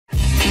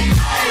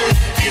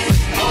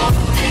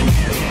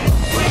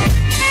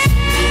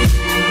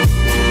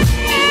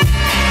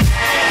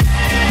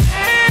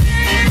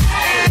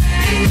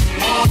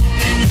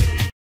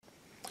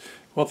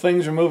Well,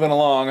 things are moving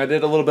along. I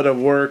did a little bit of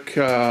work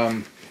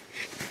on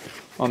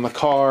the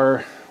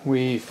car.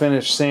 We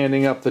finished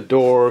sanding up the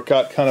door,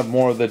 got kind of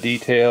more of the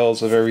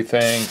details of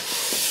everything,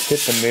 hit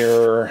the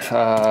mirror.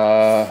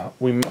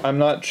 I'm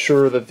not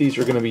sure that these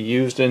are going to be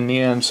used in the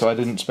end, so I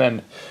didn't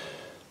spend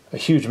a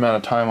huge amount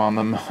of time on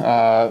them.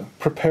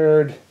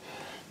 Prepared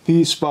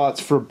these spots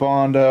for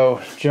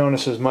bondo.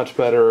 Jonas is much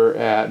better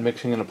at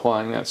mixing and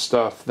applying that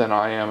stuff than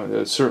I am.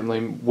 It's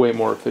certainly way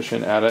more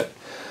efficient at it.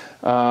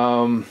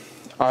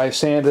 I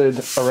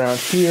sanded around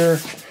here.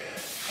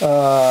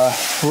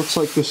 Looks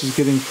like this is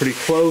getting pretty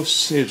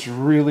close. It's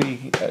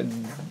really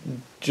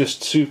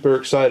just super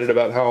excited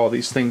about how all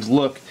these things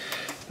look.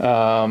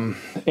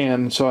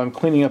 And so I'm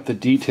cleaning up the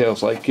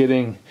details, like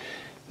getting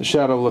the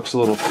shadow looks a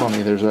little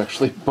funny. There's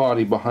actually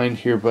body behind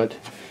here, but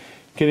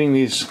getting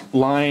these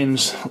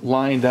lines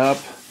lined up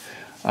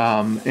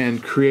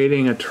and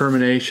creating a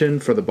termination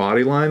for the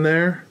body line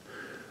there.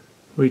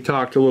 We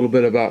talked a little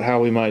bit about how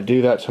we might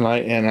do that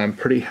tonight, and I'm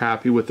pretty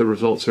happy with the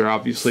results there.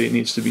 Obviously it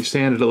needs to be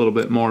sanded a little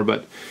bit more,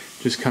 but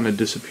just kind of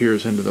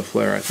disappears into the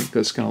flare. I think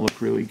that's going to look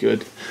really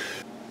good.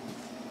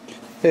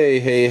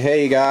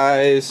 Hey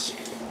guys.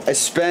 I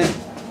spent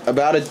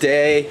about a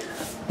day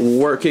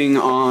working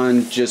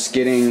on just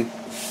getting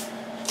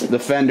the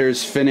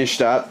fenders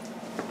finished up.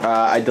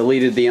 I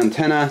deleted the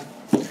antenna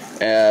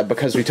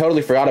because we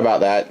totally forgot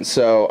about that,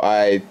 so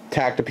I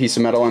tacked a piece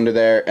of metal under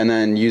there, and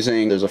then there's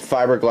a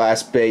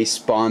fiberglass base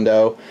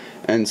bondo,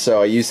 and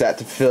so I used that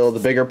to fill the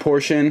bigger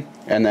portion,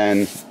 and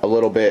then a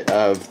little bit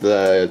of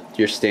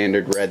your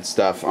standard red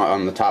stuff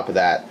on the top of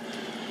that.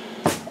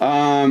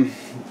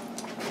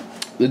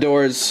 The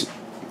door's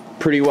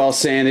pretty well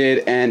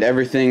sanded, and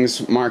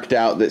everything's marked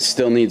out that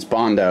still needs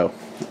bondo.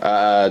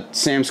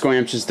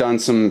 Samsquanch has done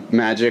some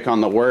magic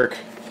on the work,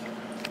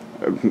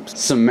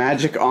 some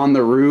magic on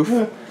the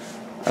roof.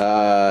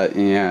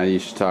 Yeah, you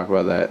should talk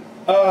about that.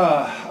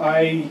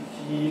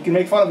 You can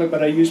make fun of it,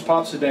 but I use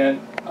Popsodent,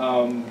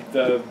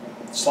 the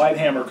slide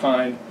hammer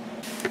kind.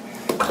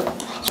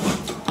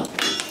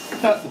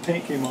 The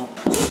paint came off.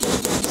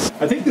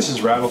 I think this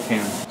is rattle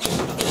can.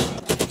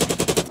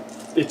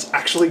 It's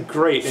actually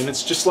great, and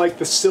it's just like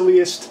the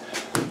silliest,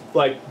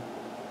 like,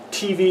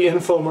 TV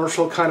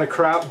infomercial kind of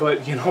crap,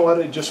 but you know what?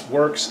 It just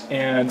works,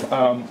 and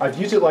I've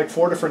used it like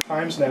 4 different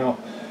times now.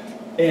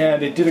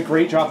 And it did a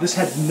great job. This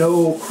had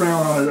no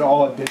crown on it at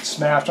all. It did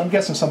smashed. I'm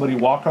guessing somebody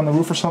walked on the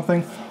roof or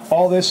something.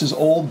 All this is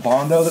old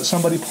bondo that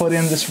somebody put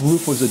in. This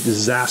roof was a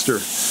disaster.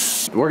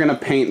 We're gonna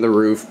paint the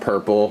roof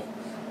purple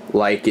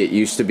like it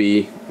used to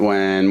be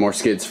when More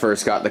Skids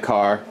first got the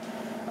car.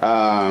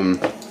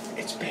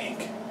 It's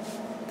pink.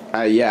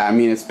 Yeah, I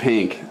mean, it's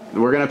pink.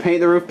 We're gonna paint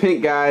the roof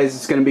pink, guys.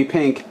 It's gonna be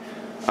pink.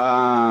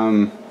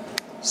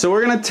 So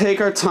we're gonna take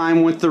our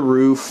time with the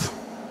roof.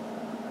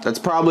 That's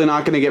probably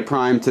not going to get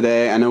primed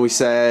today. I know we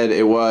said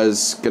it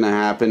was going to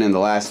happen in the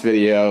last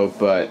video,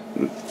 but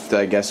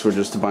I guess we're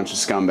just a bunch of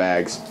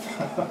scumbags.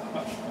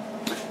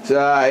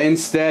 So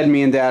instead,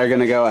 me and Dad are going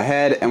to go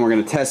ahead and we're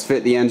going to test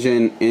fit the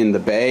engine in the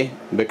bay,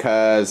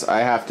 because I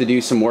have to do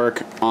some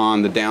work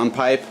on the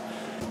downpipe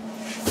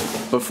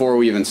before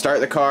we even start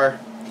the car.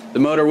 The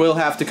motor will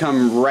have to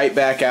come right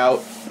back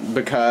out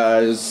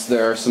because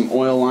there are some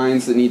oil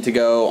lines that need to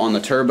go on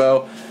the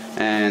turbo,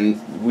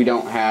 and we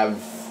don't have,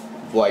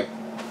 like,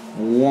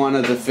 one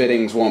of the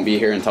fittings won't be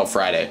here until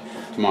Friday.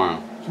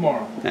 Tomorrow.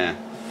 Yeah.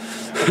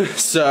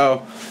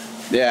 So,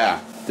 yeah,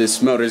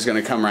 this motor is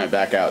going to come right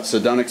back out. So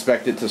don't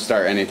expect it to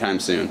start anytime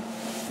soon.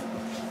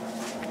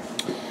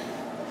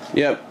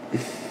 Yep.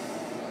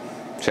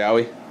 Shall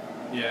we?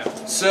 Yeah.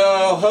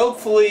 So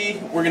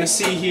hopefully we're going to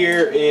see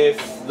here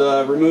if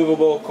the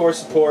removable core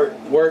support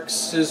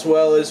works as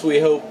well as we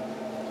hope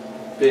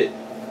it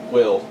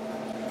will.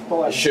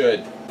 Well, it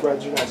should.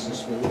 Threads are nice and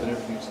smooth and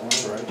everything's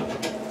lined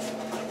right.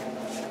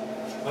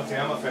 Okay,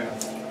 I'm a fan.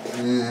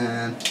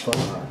 And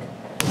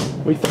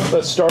fuck. We thought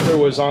the starter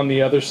was on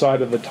the other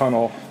side of the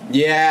tunnel.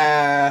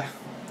 Yeah.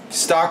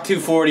 Stock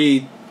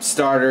 240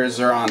 starters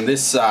are on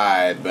this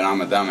side, but I'm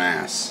a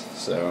dumbass,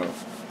 so.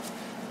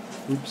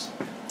 Oops.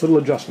 Little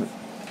adjustment.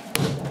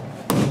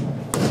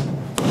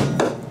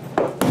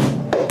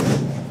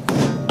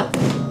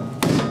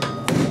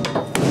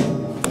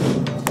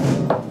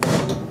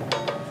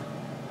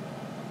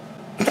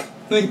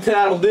 Think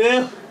that'll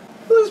do?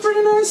 Looks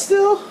pretty nice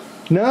still.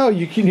 No,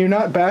 you're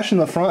not bashing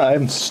the front.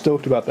 I'm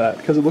stoked about that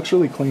because it looks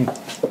really clean.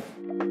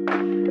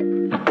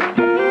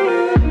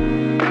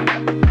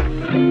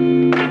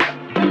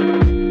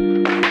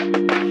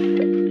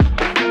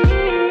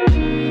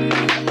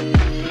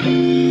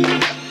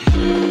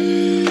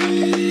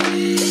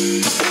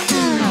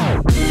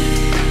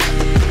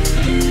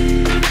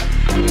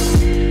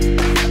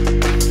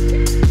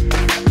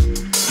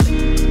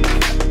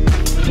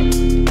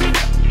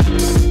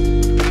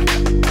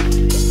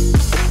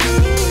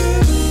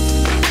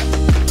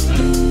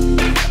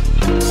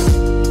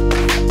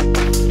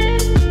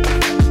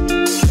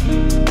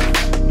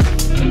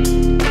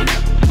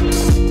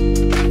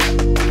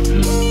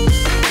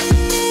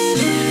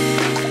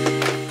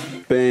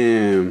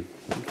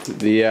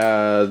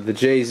 the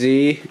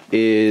JZ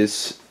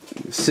is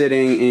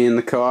sitting in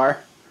the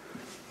car.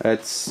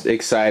 That's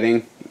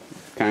exciting,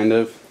 kind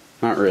of.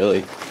 Not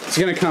really. It's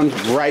gonna come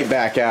right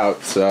back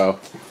out, so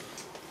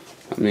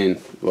I mean,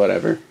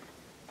 whatever.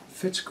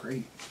 Fits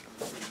great.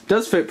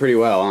 Does fit pretty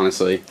well,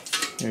 honestly.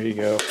 There you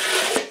go.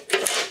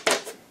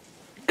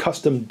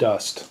 Custom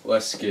dust.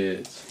 Less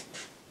skids.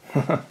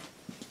 Not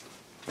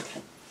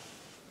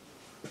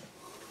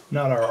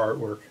our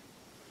artwork.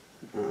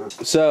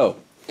 So,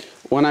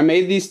 when I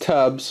made these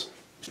tubs,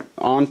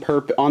 on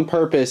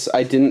purpose,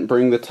 I didn't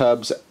bring the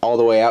tubs all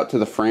the way out to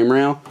the frame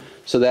rail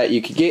so that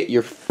you could get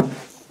your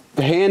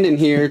hand in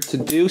here to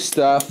do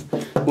stuff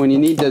when you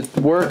need to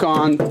work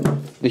on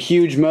the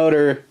huge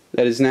motor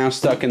that is now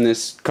stuck in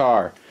this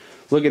car.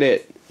 Look at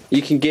it.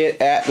 You can get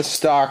at the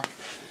stock,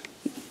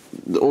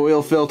 the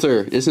oil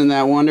filter. Isn't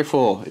that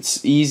wonderful?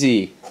 It's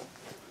easy.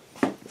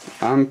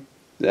 I'm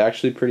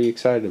actually pretty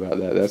excited about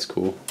that. That's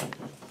cool.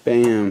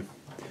 Bam.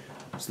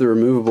 It's the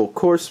removable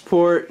core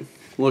support.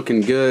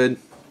 Looking good.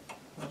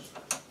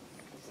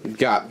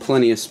 Got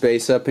plenty of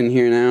space up in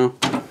here now.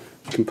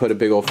 You can put a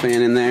big old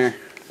fan in there.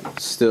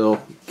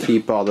 Still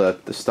keep all the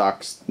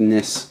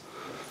stockness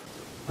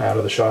Out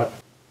of the shot.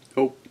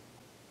 Oh.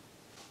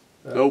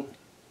 Nope.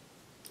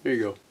 There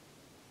you go.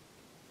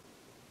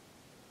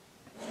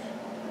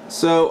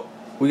 So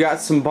we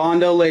got some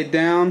bondo laid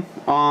down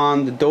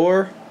on the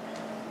door,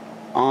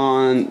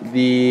 on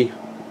the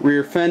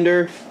rear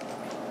fender.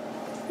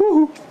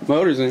 Woohoo!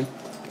 Motor's in.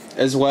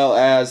 As well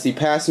as the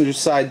passenger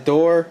side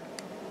door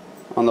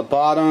on the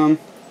bottom.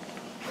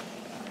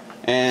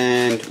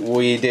 And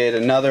we did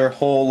another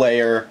whole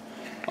layer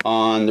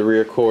on the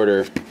rear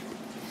quarter.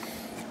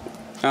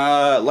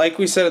 Like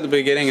we said at the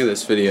beginning of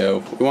this video,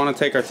 we want to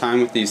take our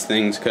time with these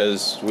things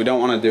because we don't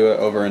want to do it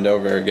over and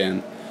over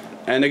again.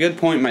 And a good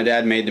point my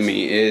dad made to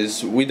me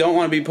is we don't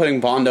want to be putting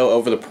bondo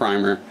over the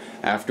primer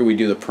after we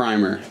do the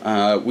primer.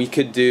 We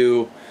could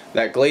do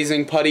that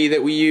glazing putty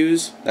that we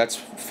use. That's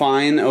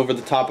fine over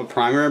the top of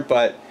primer,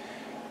 but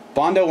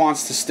bondo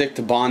wants to stick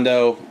to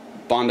bondo.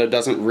 Bondo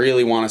doesn't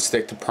really want to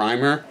stick to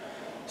primer.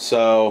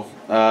 So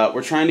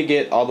we're trying to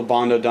get all the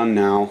bondo done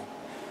now.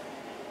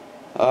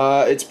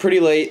 It's pretty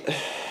late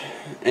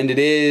and it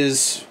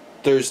is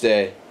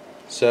Thursday,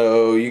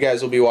 so you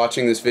guys will be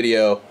watching this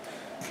video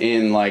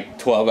in like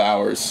 12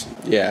 hours.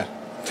 Yeah.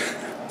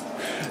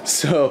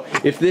 So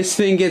if this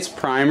thing gets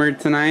primered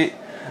tonight,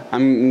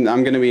 I'm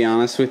gonna be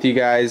honest with you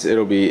guys,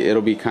 it'll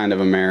be kind of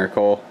a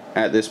miracle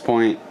at this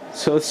point.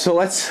 So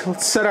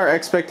let's set our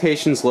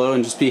expectations low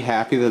and just be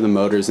happy that the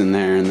motor's in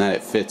there and that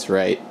it fits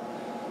right.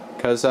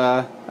 Because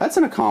that's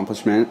an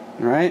accomplishment,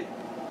 right?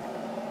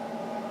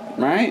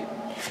 Right?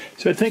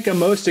 So I think I'm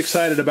most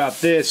excited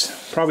about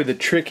this. Probably the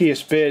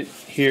trickiest bit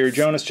here.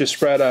 Jonas just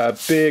spread a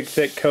big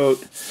thick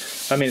coat.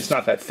 I mean, it's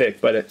not that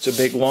thick, but it's a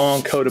big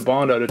long coat of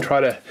bondo to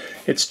try to,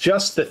 it's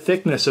just the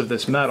thickness of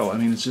this metal. I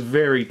mean, it's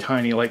very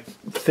tiny, like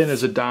thin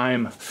as a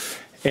dime.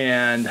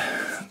 And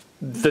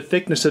the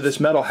thickness of this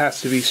metal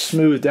has to be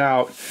smoothed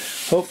out,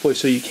 hopefully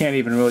so you can't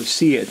even really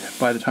see it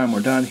by the time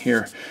we're done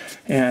here.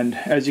 And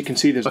as you can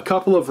see, there's a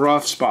couple of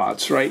rough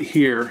spots right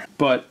here,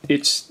 but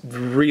it's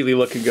really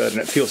looking good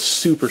and it feels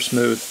super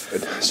smooth.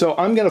 So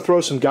I'm gonna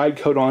throw some guide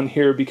coat on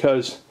here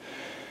because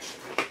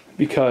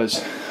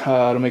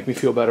it'll make me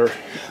feel better.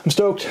 I'm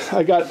stoked.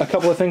 I got a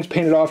couple of things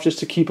painted off just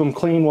to keep them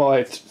clean while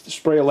I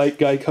spray a light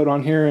guide coat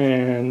on here,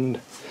 and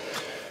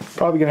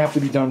probably gonna have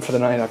to be done for the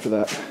night after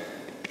that.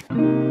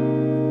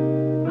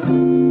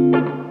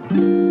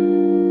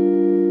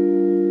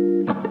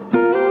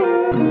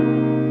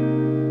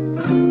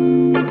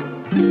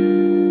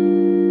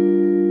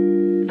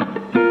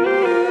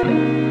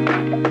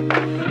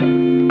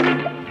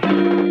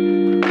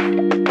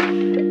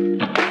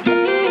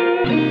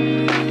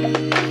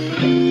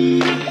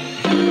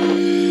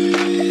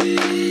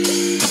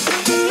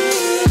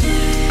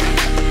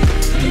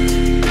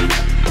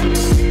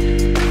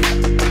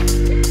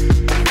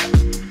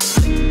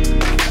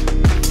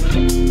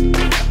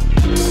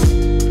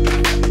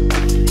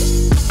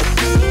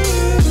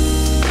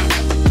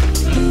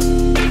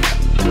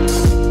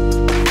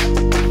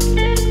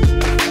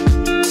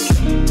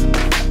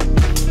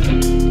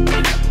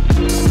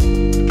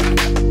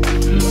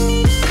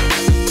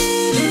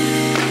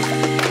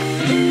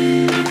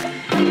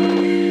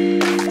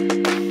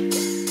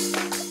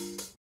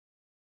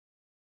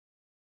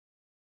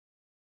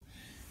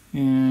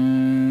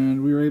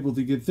 And we were able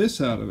to get this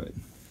out of it.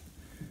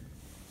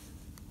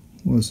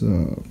 What's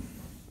up?